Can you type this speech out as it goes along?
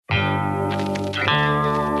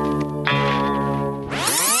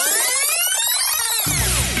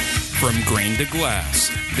From grain to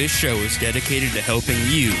glass, this show is dedicated to helping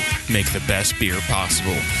you make the best beer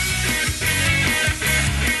possible.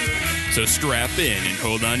 So strap in and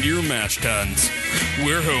hold on to your mash tuns.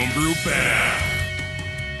 We're Homebrew Bound.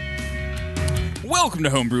 Welcome to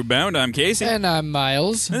Homebrew Bound. I'm Casey. And I'm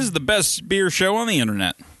Miles. This is the best beer show on the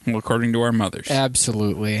internet, well, according to our mothers.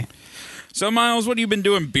 Absolutely. So, Miles, what have you been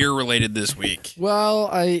doing beer-related this week? Well,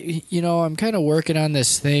 I'm kind of working on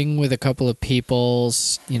this thing with a couple of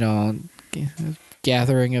people's,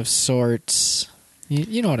 gathering of sorts.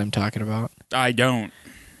 You know what I'm talking about. I don't.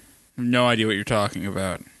 I have no idea what you're talking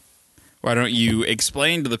about. Why don't you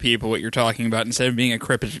explain to the people what you're talking about instead of being a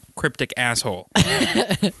cryptic asshole?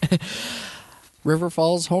 River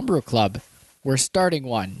Falls Homebrew Club. We're starting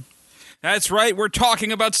one. That's right, we're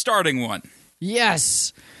talking about starting one.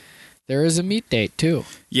 Yes! There is a meet date, too.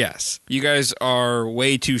 Yes. You guys are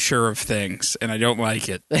way too sure of things, and I don't like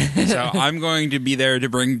it. So I'm going to be there to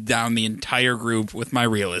bring down the entire group with my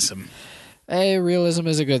realism. Hey, realism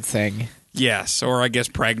is a good thing. Yes, or I guess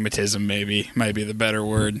pragmatism might be the better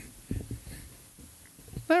word.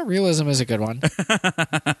 That realism is a good one.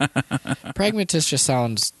 Pragmatist just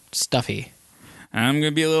sounds stuffy. I'm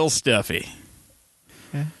going to be a little stuffy.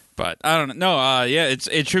 Yeah. But I don't know. No,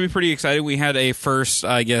 it should be pretty exciting. We had a first,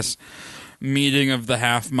 I guess, meeting of the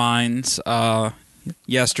Half Minds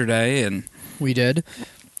yesterday, and we did.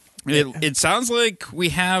 It sounds like we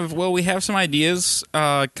have some ideas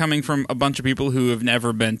coming from a bunch of people who have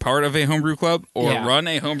never been part of a homebrew club or run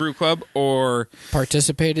a homebrew club or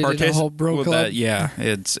participated in a homebrew club.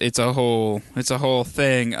 It's a whole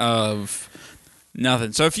thing of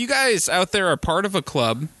nothing. So if you guys out there are part of a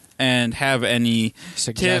club and have any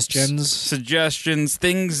suggestions,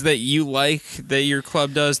 things that you like that your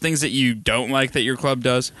club does, things that you don't like that your club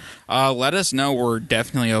does, let us know. We're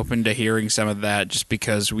definitely open to hearing some of that just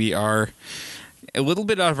because we are a little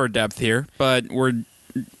bit out of our depth here, but we're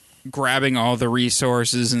grabbing all the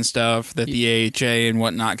resources and stuff that the AHA and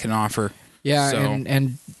whatnot can offer. Yeah, so.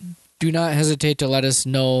 and do not hesitate to let us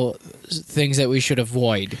know things that we should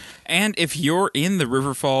avoid. And if you're in the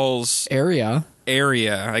River Falls area,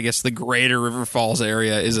 I guess the greater River Falls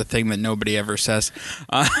area is a thing that nobody ever says.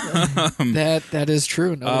 That is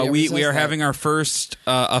true. We are having our first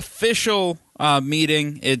official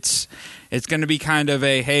meeting. It's going to be kind of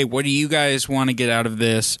a, hey, what do you guys want to get out of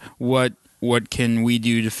this? What can we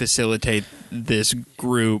do to facilitate this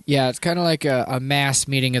group? Yeah, it's kind of like a mass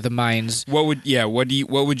meeting of the minds. What would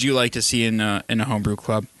you like to see in a homebrew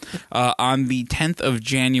club? On the 10th of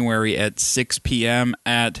January at 6 p.m.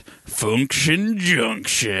 at Function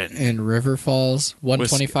Junction in River Falls,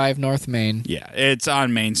 125 North Main. Yeah, it's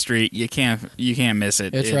on Main Street. You can't miss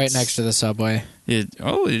it. It's right next to the subway.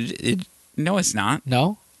 No, it's not.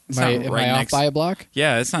 No? Am I off by a block?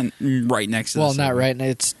 Yeah, it's not right next to the subway. Well, not right.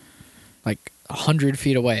 It's like 100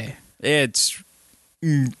 feet away. It's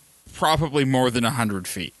probably more than 100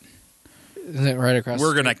 feet. Isn't it right across?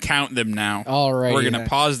 We're going to count them now. All right. We're going to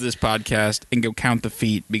pause this podcast and go count the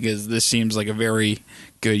feet because this seems like a very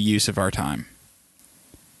good use of our time.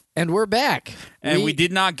 And we're back. And we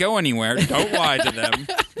did not go anywhere. Don't lie to them.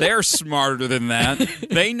 They're smarter than that.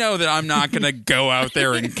 They know that I'm not going to go out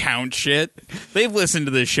there and count shit. They've listened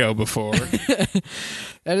to this show before.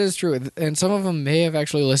 That is true. And some of them may have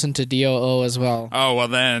actually listened to DOO as well. Oh, well,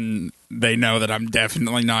 then they know that I'm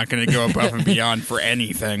definitely not going to go above and beyond for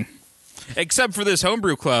anything. Except for this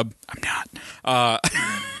homebrew club. I'm not.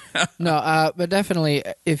 No, but definitely,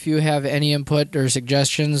 if you have any input or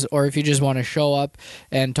suggestions, or if you just want to show up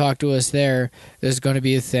and talk to us there, there's going to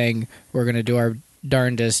be a thing. We're going to do our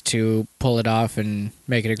darndest to pull it off and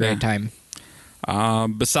make it a great time.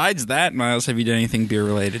 Besides that, Miles, have you done anything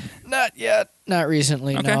beer-related? Not yet. Not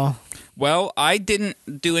recently, okay. No. Well, I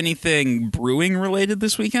didn't do anything brewing-related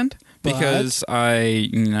this weekend because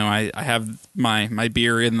I have my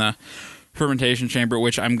beer in the fermentation chamber,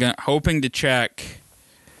 which I'm hoping to check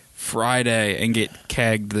Friday and get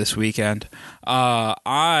kegged this weekend.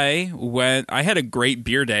 I had a great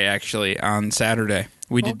beer day actually on Saturday.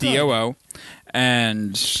 We did DOO,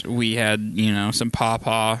 and we had some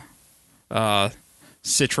Pawpaw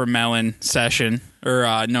Citramelon session, or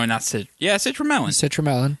no, not Citramelon.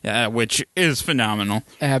 Citramelon, yeah, which is phenomenal.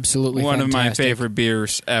 Absolutely, one fantastic. of my favorite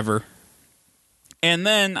beers ever. And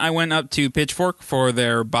then I went up to Pitchfork for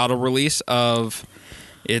their bottle release of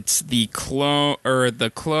the clove.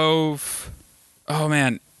 Oh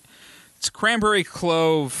man, it's cranberry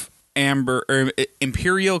clove amber or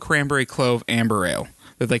Imperial Cranberry Clove Amber Ale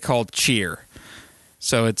that they call Cheer.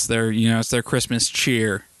 So it's their Christmas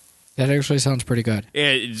cheer. That actually sounds pretty good.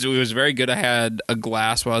 It was very good. I had a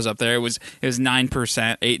glass while I was up there. It was 9%,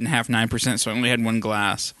 8.5%, 9%. So I only had one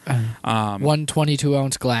glass. 1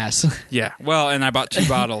 22-ounce glass. Yeah. Well, and I bought 2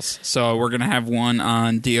 bottles. So we're gonna have one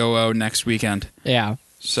on DOO next weekend. Yeah.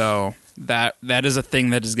 So that is a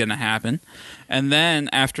thing that is gonna happen. And then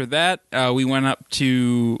after that, we went up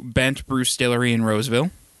to Bent Brew Distillery in Roseville.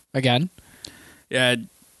 Again. Yeah.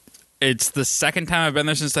 It's the second time I've been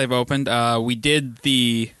there since they've opened. On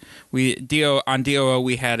DOO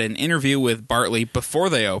we had an interview with Bartley before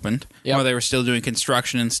they opened, while they were still doing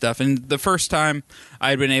construction and stuff. And the first time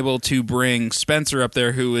I'd been able to bring Spencer up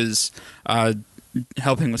there, who was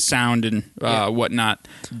helping with sound and whatnot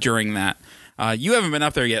during that. You haven't been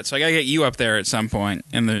up there yet, so I gotta get you up there at some point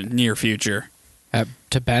in the near future.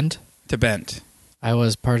 To Bent? To Bent. I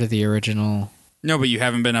was part of the original. No, but you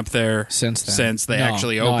haven't been up there since then. Since they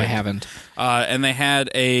actually opened. No, I haven't. And they had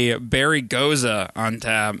a Berry Goza on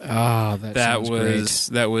tap. Oh, that was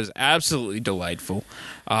great. That was absolutely delightful.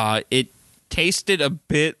 It tasted a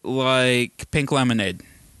bit like pink lemonade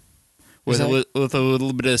with a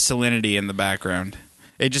little bit of salinity in the background.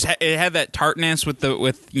 It just it had that tartness with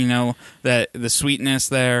the sweetness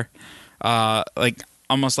there, like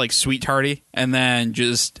almost like sweet tarty, and then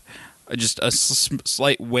just a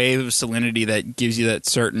slight wave of salinity that gives you that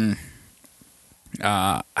certain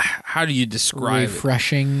how do you describe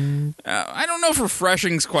refreshing? I don't know if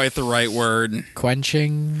refreshing's quite the right word.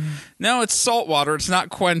 Quenching? No, it's salt water. It's not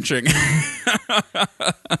quenching.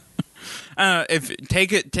 If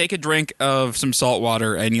take a drink of some salt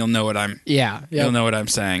water and you'll know what I'm. Yeah, you'll know what I'm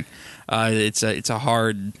saying. It's a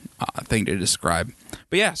hard thing to describe.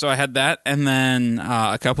 But yeah, so I had that, and then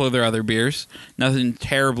a couple of their other beers. Nothing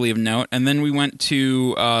terribly of note. And then we went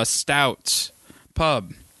to Stout's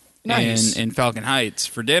Pub in Falcon Heights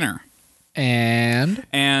for dinner. And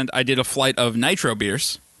I did a flight of nitro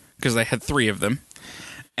beers because they had 3 of them,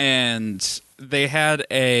 and they had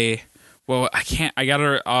a. Well, I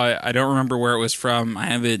don't remember where it was from. I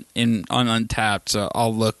have it on Untapped, so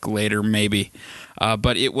I'll look later maybe.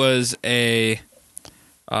 But it was a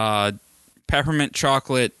peppermint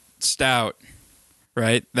chocolate stout,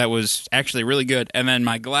 right? That was actually really good. And then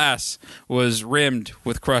my glass was rimmed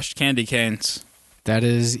with crushed candy canes. That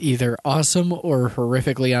is either awesome or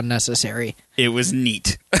horrifically unnecessary. It was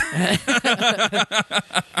neat.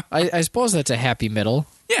 I suppose that's a happy middle.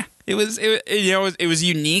 Yeah, it was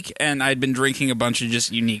unique, and I'd been drinking a bunch of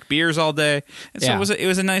just unique beers all day, and so it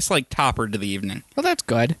was a nice like topper to the evening. Well, that's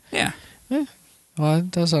good. Yeah. Well,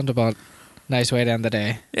 it does sound about a nice way to end the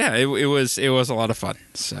day. Yeah, it was a lot of fun.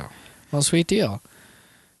 So, well, sweet deal.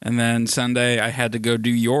 And then Sunday, I had to go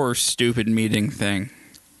do your stupid meeting thing.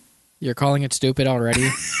 You're calling it stupid already?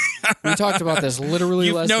 We talked about this literally.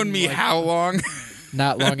 You've known me how long?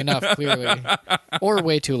 Not long enough, clearly, or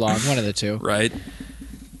way too long. One of the two. Right.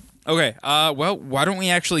 Okay, well, why don't we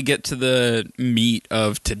actually get to the meat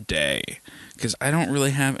of today? Because I don't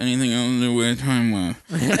really have anything else to do with time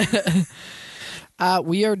with.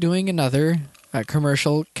 We are doing another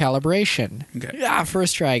commercial calibration. Okay. Yeah,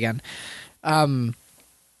 first try again.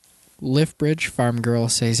 Liftbridge Farm Girl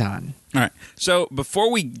Saison. All right, so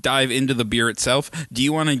before we dive into the beer itself, do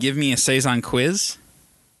you want to give me a Saison quiz?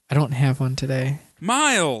 I don't have one today.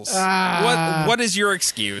 Miles, what is your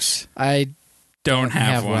excuse? I don't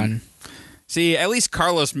have one. See, at least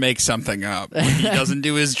Carlos makes something up when he doesn't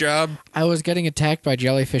do his job. I was getting attacked by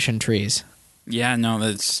jellyfish in trees. Yeah, no,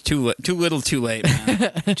 that's too little too late,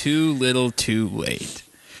 man. Too little too late.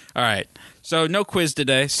 All right, so no quiz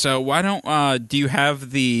today. So why don't do you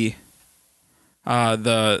have the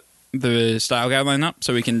style guideline up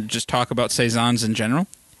so we can just talk about Saisons in general?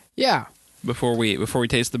 Yeah. Before we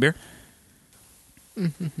taste the beer?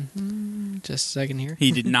 Just a second here.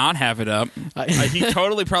 He did not have it up. He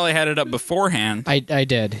totally probably had it up beforehand. I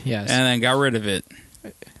did, yes. And then got rid of it.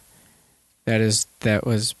 That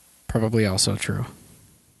was probably also true.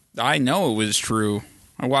 I know it was true.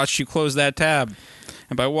 I watched you close that tab.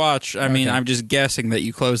 And by watch, I mean I'm just guessing that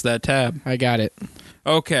you closed that tab. I got it.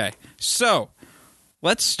 Okay. So,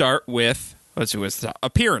 let's start with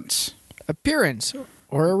appearance. Appearance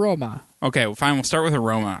or aroma. Okay, well, fine. We'll start with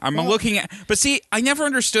aroma. I'm looking at... But see, I never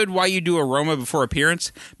understood why you do aroma before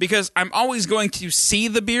appearance, because I'm always going to see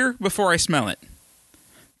the beer before I smell it.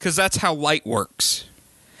 Because that's how light works.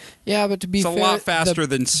 Yeah, but to be fair... It's a lot faster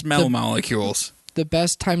than smell molecules. The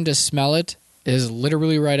best time to smell it is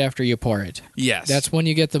literally right after you pour it. Yes. That's when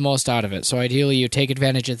you get the most out of it. So ideally, you take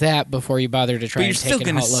advantage of that before you bother to try and take it. But you're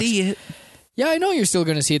still going to see it. Yeah, I know you're still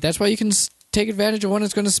going to see it. That's why you can take advantage of when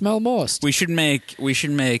it's going to smell most. We should make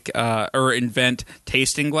or invent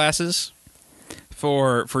tasting glasses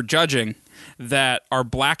for judging, that are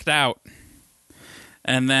blacked out.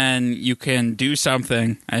 And then you can do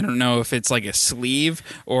something. I don't know if it's like a sleeve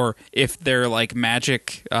or if they're like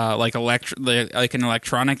magic, like an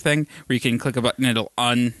electronic thing where you can click a button, it'll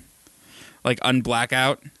unblack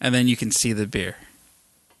out, and then you can see the beer.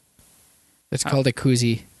 It's called a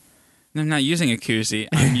koozie. I'm not using a koozie.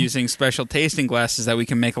 I'm using special tasting glasses that we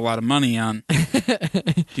can make a lot of money on.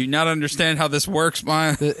 Do you not understand how this works,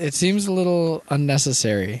 Maya? It seems a little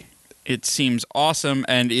unnecessary. It seems awesome,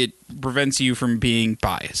 and it prevents you from being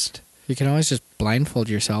biased. You can always just blindfold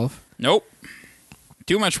yourself. Nope.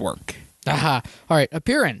 Too much work. Aha. All right,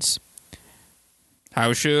 appearance.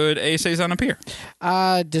 How should a Saison appear?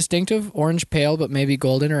 Distinctive, orange pale, but maybe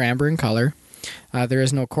golden or amber in color. There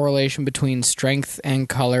is no correlation between strength and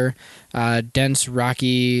color. Dense,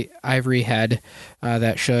 rocky ivory head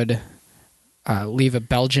that should leave a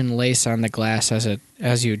Belgian lace on the glass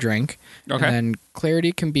as you drink. Okay. And then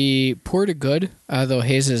clarity can be poor to good, though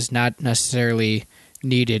haze is not necessarily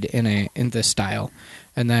needed in this style.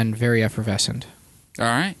 And then very effervescent. All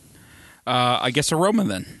right. I guess aroma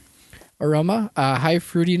then. Aroma, high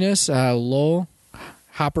fruitiness, low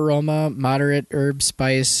hop aroma, moderate herb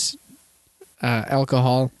spice,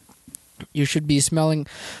 alcohol. You should be smelling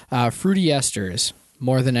fruity esters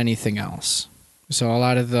more than anything else. So a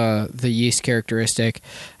lot of the yeast characteristic,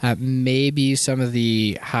 maybe some of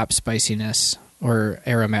the hop spiciness or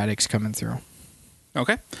aromatics coming through.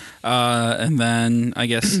 Okay. And then I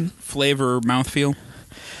guess flavor, mouthfeel.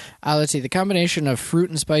 Let's see. The combination of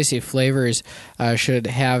fruit and spicy flavors should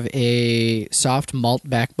have a soft malt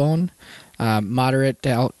backbone, moderate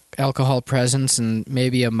alcohol presence, and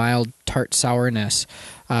maybe a mild tart sourness.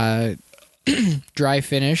 Dry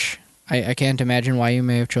finish. I can't imagine why you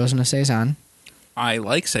may have chosen a Saison. I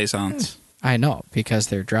like Saisons. I know, because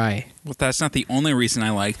they're dry. Well, that's not the only reason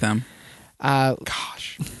I like them.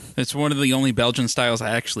 Gosh. It's one of the only Belgian styles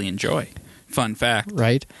I actually enjoy. Fun fact.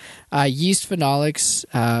 Right. Yeast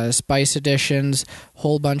phenolics, spice additions,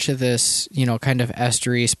 whole bunch of this, kind of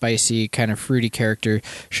estery, spicy, kind of fruity character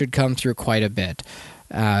should come through quite a bit.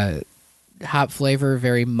 Hop flavor,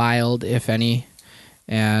 very mild, if any.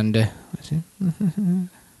 And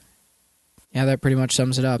yeah, that pretty much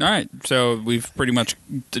sums it up. All right. So we've pretty much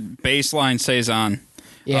baseline Saison.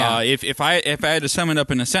 Yeah. If I had to sum it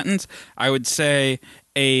up in a sentence, I would say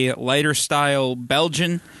a lighter style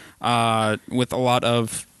Belgian with a lot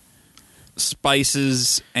of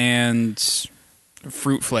spices and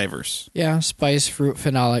fruit flavors. Yeah, spice, fruit,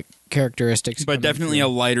 phenolic characteristics. But definitely a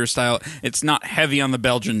lighter style. It's not heavy on the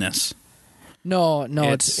Belgianness. No,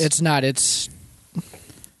 it's not. It's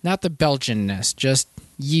not the Belgianness, just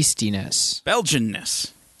yeastiness.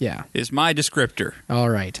 Belgianness. Yeah. Is my descriptor. All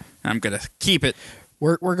right. I'm going to keep it.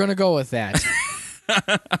 We're going to go with that.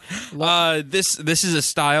 This is a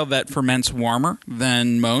style that ferments warmer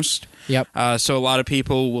than most. Yep. So a lot of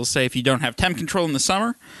people will say if you don't have temp control in the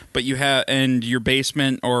summer, but you have, and your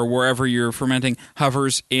basement or wherever you're fermenting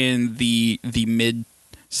hovers in the mid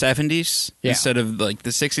 70s instead of like the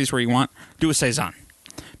 60s where you want, do a Saison,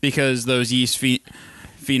 because those yeast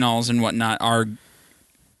phenols and whatnot are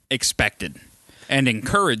expected and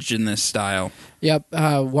encouraged in this style. Yep.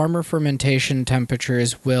 Warmer fermentation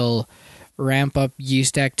temperatures will ramp up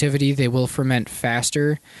yeast activity. They will ferment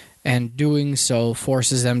faster, and doing so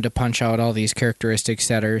forces them to punch out all these characteristics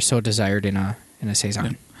that are so desired in a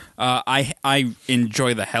Saison. I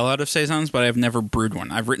enjoy the hell out of Saisons, but I've never brewed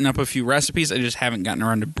one. I've written up a few recipes. I just haven't gotten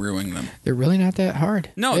around to brewing them. They're really not that hard.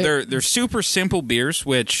 No, they're super simple beers,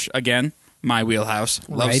 which, again, my wheelhouse.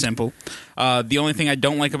 Love Right. simple. The only thing I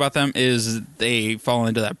don't like about them is they fall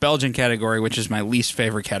into that Belgian category, which is my least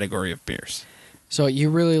favorite category of beers. So you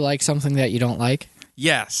really like something that you don't like?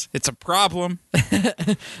 Yes, it's a problem.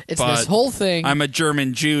 It's But this whole thing. I'm a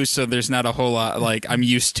German Jew, so there's not a whole lot, I'm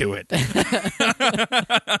used to it.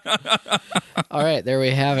 All right, there we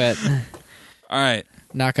have it. All right.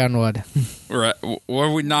 Knock on wood. What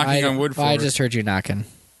are we knocking on wood for? I just heard you knocking.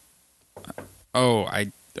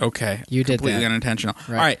 Okay. You did Completely that. unintentional.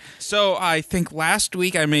 Right. All right. So I think last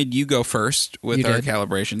week I made you go first with You our did.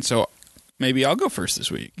 calibration. So maybe I'll go first this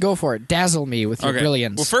week. Go for it. Dazzle me with your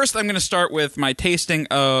brilliance. Well, first I'm going to start with my tasting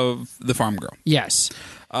of the Farm Girl. Yes.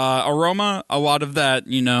 Aroma, a lot of that,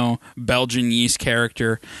 Belgian yeast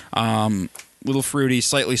character. Little fruity,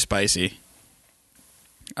 slightly spicy.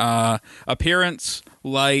 Appearance,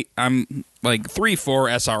 light. I'm like 3-4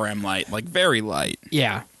 SRM light, like very light.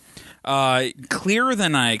 Yeah. Clearer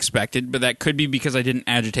than I expected, but that could be because I didn't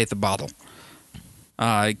agitate the bottle.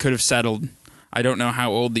 It could have settled. I don't know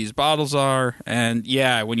how old these bottles are, and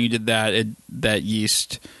yeah, when you did that, that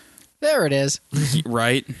yeast, There it is.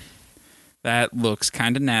 right? That looks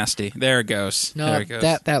kind of nasty. There it goes. No, there it goes.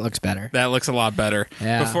 that looks better. That looks a lot better.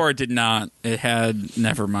 Yeah. Before it did not. It had.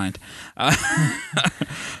 Never mind.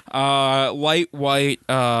 Light white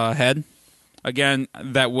head. Again,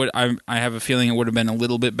 that would. I have a feeling it would have been a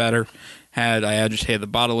little bit better had I agitated the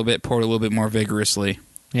bottle a bit, poured a little bit more vigorously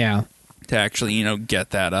Yeah. to actually,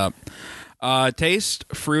 get that up. Taste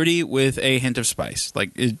fruity with a hint of spice.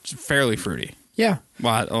 Like, it's fairly fruity. Yeah. A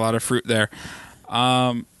lot of fruit there.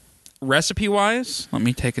 Recipe wise, let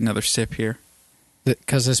me take another sip here.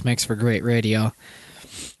 Because this makes for great radio.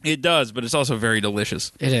 It does, but it's also very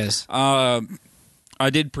delicious. It is. I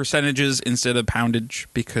did percentages instead of poundage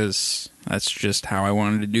because that's just how I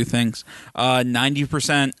wanted to do things.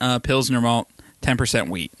 90% Pilsner malt, 10%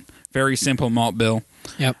 wheat. Very simple malt bill.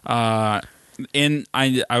 Yep. I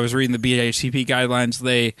was reading the BJCP guidelines.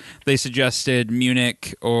 They suggested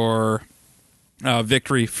Munich or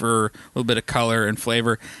Victory for a little bit of color and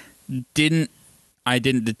flavor. I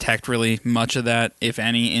didn't detect really much of that, if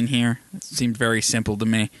any, in here. It seemed very simple to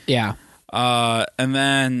me. Yeah. And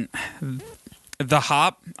then the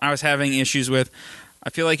hop I was having issues with. I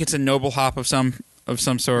feel like it's a noble hop of some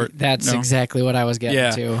sort. That's exactly what I was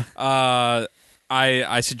getting to.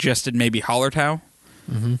 I suggested maybe Hallertau.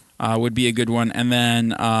 Would be a good one. And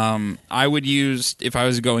then I would use, if I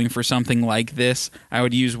was going for something like this, I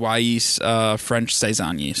would use Wyeast French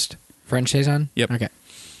Saison yeast. French Saison? Yep. Okay.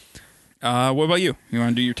 What about you? You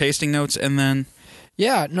want to do your tasting notes and then...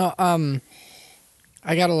 Yeah, no,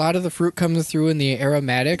 I got a lot of the fruit coming through in the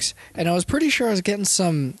aromatics, and I was pretty sure I was getting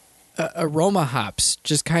some aroma hops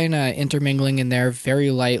just kind of intermingling in there very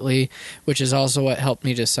lightly, which is also what helped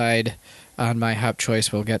me decide on my hop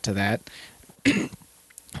choice. We'll get to that.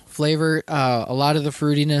 Flavor, a lot of the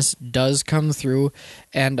fruitiness does come through,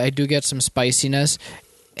 and I do get some spiciness.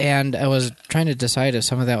 And I was trying to decide if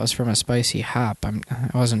some of that was from a spicy hop. I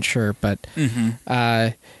wasn't sure, but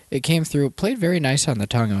it came through. Played very nice on the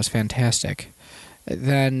tongue. It was fantastic.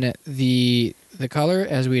 Then the color,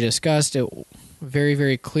 as we discussed, it very,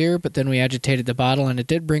 very clear. But then we agitated the bottle, and it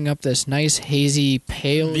did bring up this nice hazy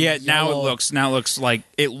pale. Yeah, yellow. now it looks like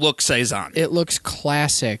it looks saison. It looks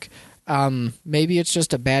classic. Maybe it's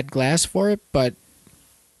just a bad glass for it, but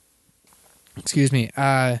excuse me.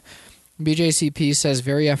 BJCP says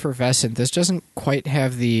very effervescent. This doesn't quite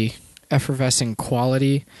have the effervescent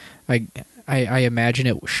quality I imagine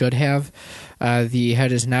it should have. The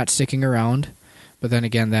head is not sticking around, but then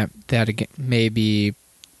again, that again may be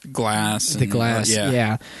glass. The glass,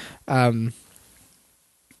 yeah.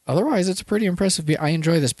 Otherwise, it's a pretty impressive beer. I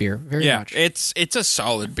enjoy this beer very much. It's a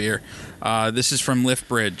solid beer. This is from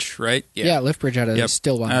Liftbridge, right? Yeah, Liftbridge out of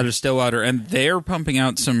Stillwater. Out of Stillwater, and they're pumping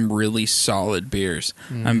out some really solid beers.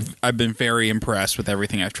 I've been very impressed with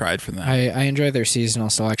everything I've tried from them. I enjoy their seasonal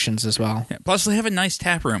selections as well. Yeah. Plus, they have a nice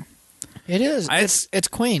tap room. It is. It's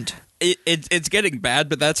quaint. It's getting bad,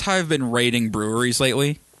 but that's how I've been rating breweries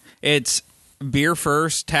lately. It's beer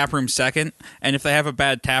first, tap room second, and if they have a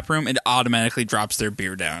bad tap room, it automatically drops their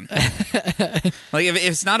beer down. Like if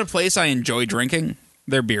it's not a place I enjoy drinking,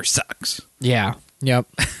 their beer sucks. Yeah. Yep.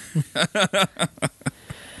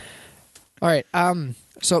 All right.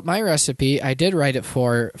 So my recipe, I did write it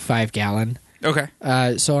for 5 gallon. Okay.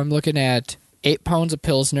 So I'm looking at 8 pounds of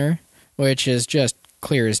Pilsner, which is just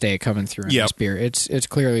clear as day coming through in this beer. It's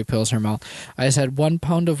clearly Pilsner malt. I just had 1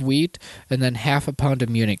 pound of wheat and then half a pound of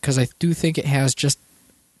Munich because I do think it has just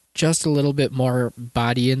a little bit more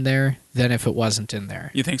body in there than if it wasn't in there.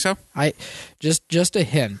 You think so? I just a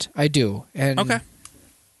hint. I do. And okay.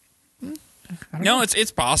 No,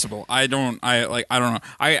 it's possible. I don't know.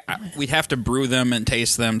 We'd have to brew them and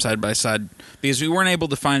taste them side by side because we weren't able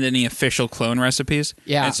to find any official clone recipes.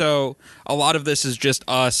 Yeah. And so a lot of this is just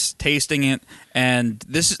us tasting it, and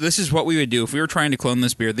this is what we would do if we were trying to clone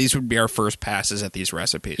this beer. These would be our first passes at these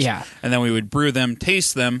recipes. Yeah. And then we would brew them,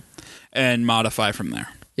 taste them, and modify from there.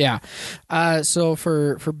 Yeah. So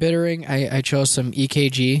for bittering, I chose some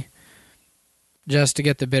EKG. Just to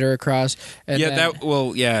get the bitter across. And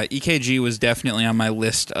EKG was definitely on my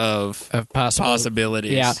list of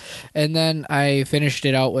possibilities. Yeah, and then I finished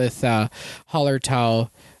it out with Hallertau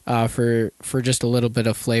for just a little bit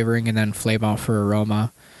of flavoring, and then Flameout for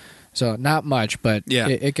aroma. So not much, but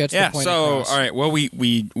it gets the point across. All right, well,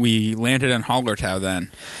 we landed on Hallertau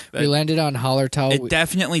then. We landed on Hallertau. It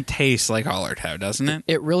definitely tastes like Hallertau, doesn't it?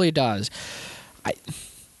 It really does.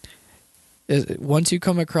 Once you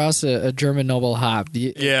come across a German Noble hop,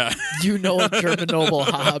 you know a German Noble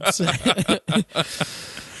hops.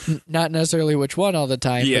 Not necessarily which one all the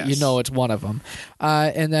time, but you know it's one of them.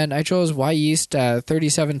 And then I chose Wyeast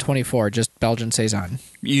 3724, just Belgian Saison.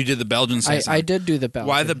 You did the Belgian Saison. I did do the Belgian.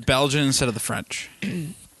 Why the Belgian instead of the French?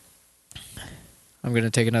 I'm going to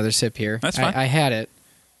take another sip here. That's fine. I had it.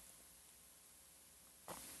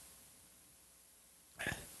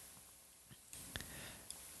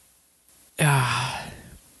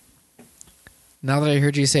 Now that I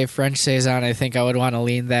heard you say French Saison, I think I would want to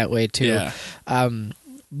lean that way too. Yeah.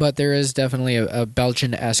 But there is definitely a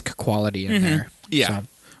Belgian-esque quality in there. Yeah. So,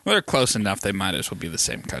 Well, they're close enough. They might as well be the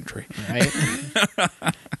same country. right?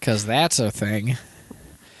 Because that's a thing.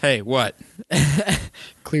 Hey, what?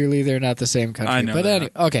 Clearly, they're not the same country. I know but that.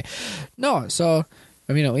 anyway, okay. No, so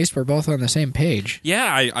I mean, at least we're both on the same page.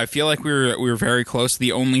 Yeah, I feel like we were very close.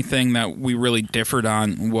 The only thing that we really differed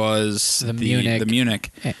on was The Munich. The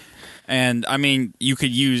Munich. Eh. And I mean, you could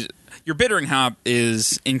use your bittering hop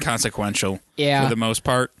is inconsequential Yeah. for the most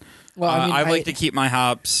part. Well, I mean, I like to keep my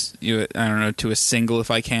hops, I don't know, to a single if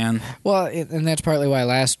I can. Well, and that's partly why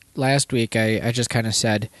last week I just kind of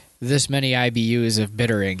said this many IBUs of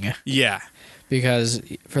bittering Yeah. because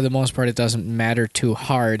for the most part it doesn't matter too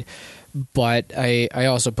hard. But I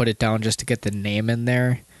also put it down just to get the name in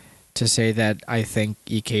there to say that I think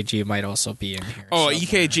EKG might also be in here. Oh, somewhere.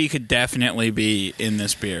 EKG could definitely be in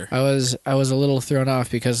this beer. I was a little thrown off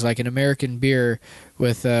because like an American beer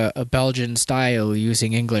with a Belgian style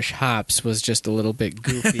using English hops was just a little bit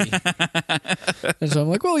goofy, and so I'm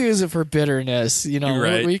like, we'll use it for bitterness.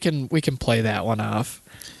 Right. We can play that one off.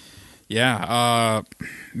 Yeah.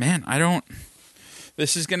 Man, I don't.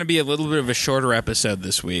 This is going to be a little bit of a shorter episode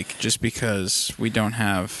this week, just because we don't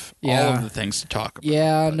have all of the things to talk about.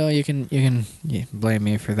 Yeah, no, you can blame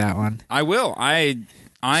me for that one. I will. I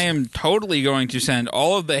am totally going to send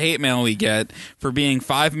all of the hate mail we get for being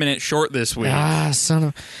 5 minutes short this week. Son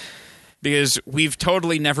of Because we've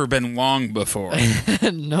totally never been long before.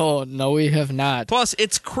 no, we have not. Plus,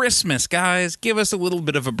 it's Christmas, guys. Give us a little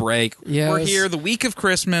bit of a break. Yes. We're here the week of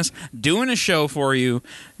Christmas, doing a show for you.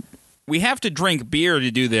 We have to drink beer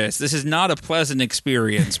to do this. This is not a pleasant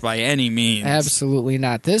experience by any means. Absolutely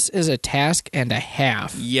not. This is a task and a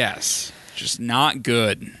half. Yes. Just not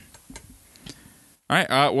good. All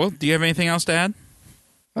right. Well, do you have anything else to add?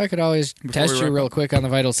 I could always test we you wrap real up? quick on the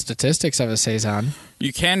vital statistics of a Saison.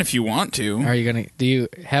 You can if you want to. Are you gonna? Do you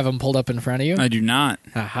have them pulled up in front of you? I do not.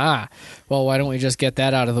 Aha. Well, why don't we just get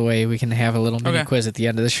that out of the way? We can have a little mini Okay. quiz at the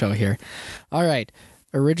end of the show here. All right.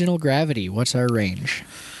 Original gravity. What's our range?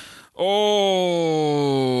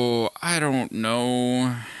 Oh, I don't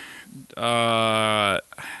know.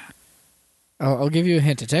 I'll give you a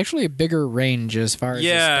hint. It's actually a bigger range as far as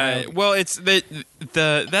Yeah, the style. well, it's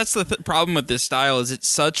that's the problem with this style is it's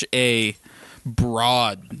such a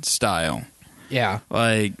broad style. Yeah.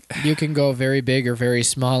 Like, You can go very big or very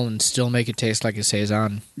small and still make it taste like a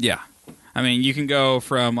Saison. yeah, I mean, you can go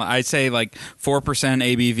from I'd say like 4%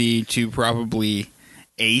 ABV to probably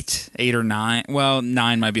 8 or 9. Well,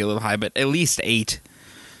 9 might be a little high, but at least 8.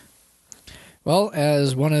 Well,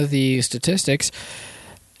 as one of the statistics,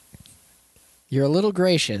 you're a little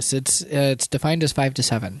gracious. It's defined as 5 to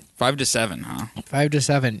 7. 5 to 7, huh? 5 to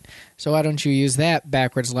 7. So why don't you use that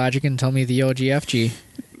backwards logic and tell me the OGFG,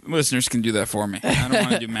 Listeners can do that for me. I don't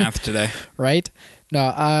want to do math today. right? No,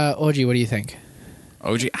 OG, what do you think?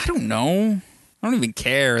 OG, I don't know. I don't even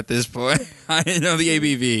care at this point. I know the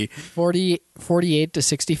ABV. 48 to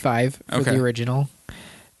 65 for Okay. the original,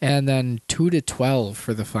 and then 2 to 12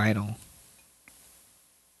 for the final.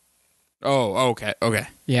 Oh, okay.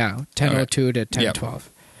 Yeah, 1002 to 1012.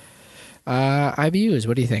 IBUs,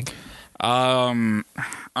 what do you think? I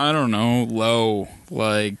don't know. Low,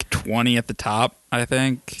 like 20 at the top, I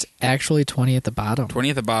think. Actually, 20 at the bottom. 20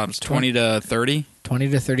 at the bottom. 20 to 30? 20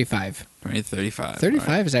 to 35. 20 to 35. 35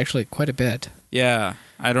 Right. is actually quite a bit. Yeah.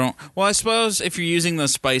 I don't. Well, I suppose if you're using the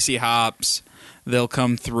spicy hops, they'll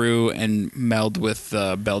come through and meld with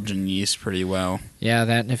the Belgian yeast pretty well. Yeah,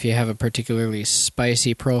 that, and if you have a particularly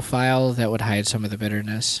spicy profile, that would hide some of the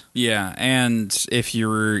bitterness. Yeah, and if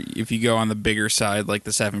you go on the bigger side, like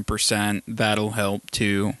the 7%, that'll help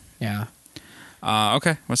too. Yeah.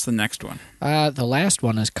 Okay, what's the next one? The last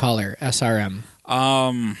one is color, SRM.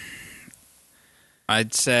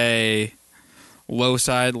 I'd say low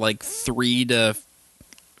side like 3 to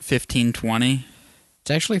 15, 20.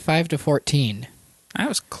 It's actually 5 to 14. That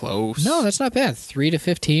was close. No, that's not bad. 3 to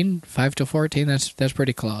 15, 5 to 14, that's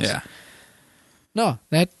pretty close. Yeah. No,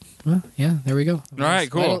 yeah, there we go. All right,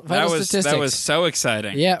 cool. Vital that statistics. was so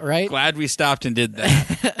exciting. Yeah, right? Glad we stopped and did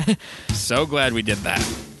that. So glad we did that.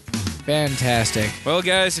 Fantastic. Well,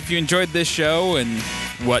 guys, if you enjoyed this show and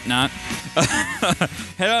whatnot.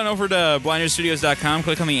 Head on over to blindnewstudios.com,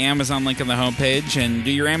 click on the Amazon link on the homepage, and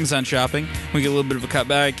do your Amazon shopping. We get a little bit of a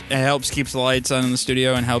cutback. It helps keeps the lights on in the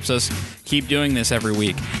studio and helps us keep doing this every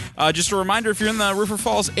week. Just a reminder, if you're in the Roofer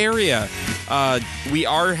Falls area, we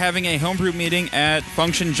are having a homebrew meeting at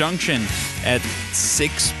Function Junction at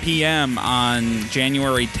 6 p.m. on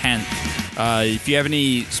January 10th. If you have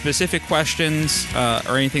any specific questions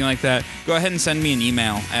or anything like that, go ahead and send me an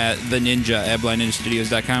email at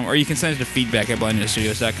theninja@blindninjastudios.com, or you can send it to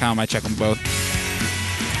feedback@blindninjastudios.com. I check them both.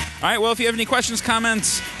 All right, well, if you have any questions,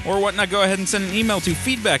 comments, or whatnot, go ahead and send an email to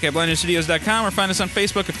feedback@blindninjastudios.com, or find us on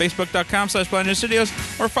Facebook at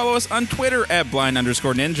facebook.com/blindninjastudios, or follow us on Twitter at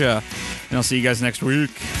blind_ninja. And I'll see you guys next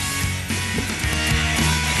week.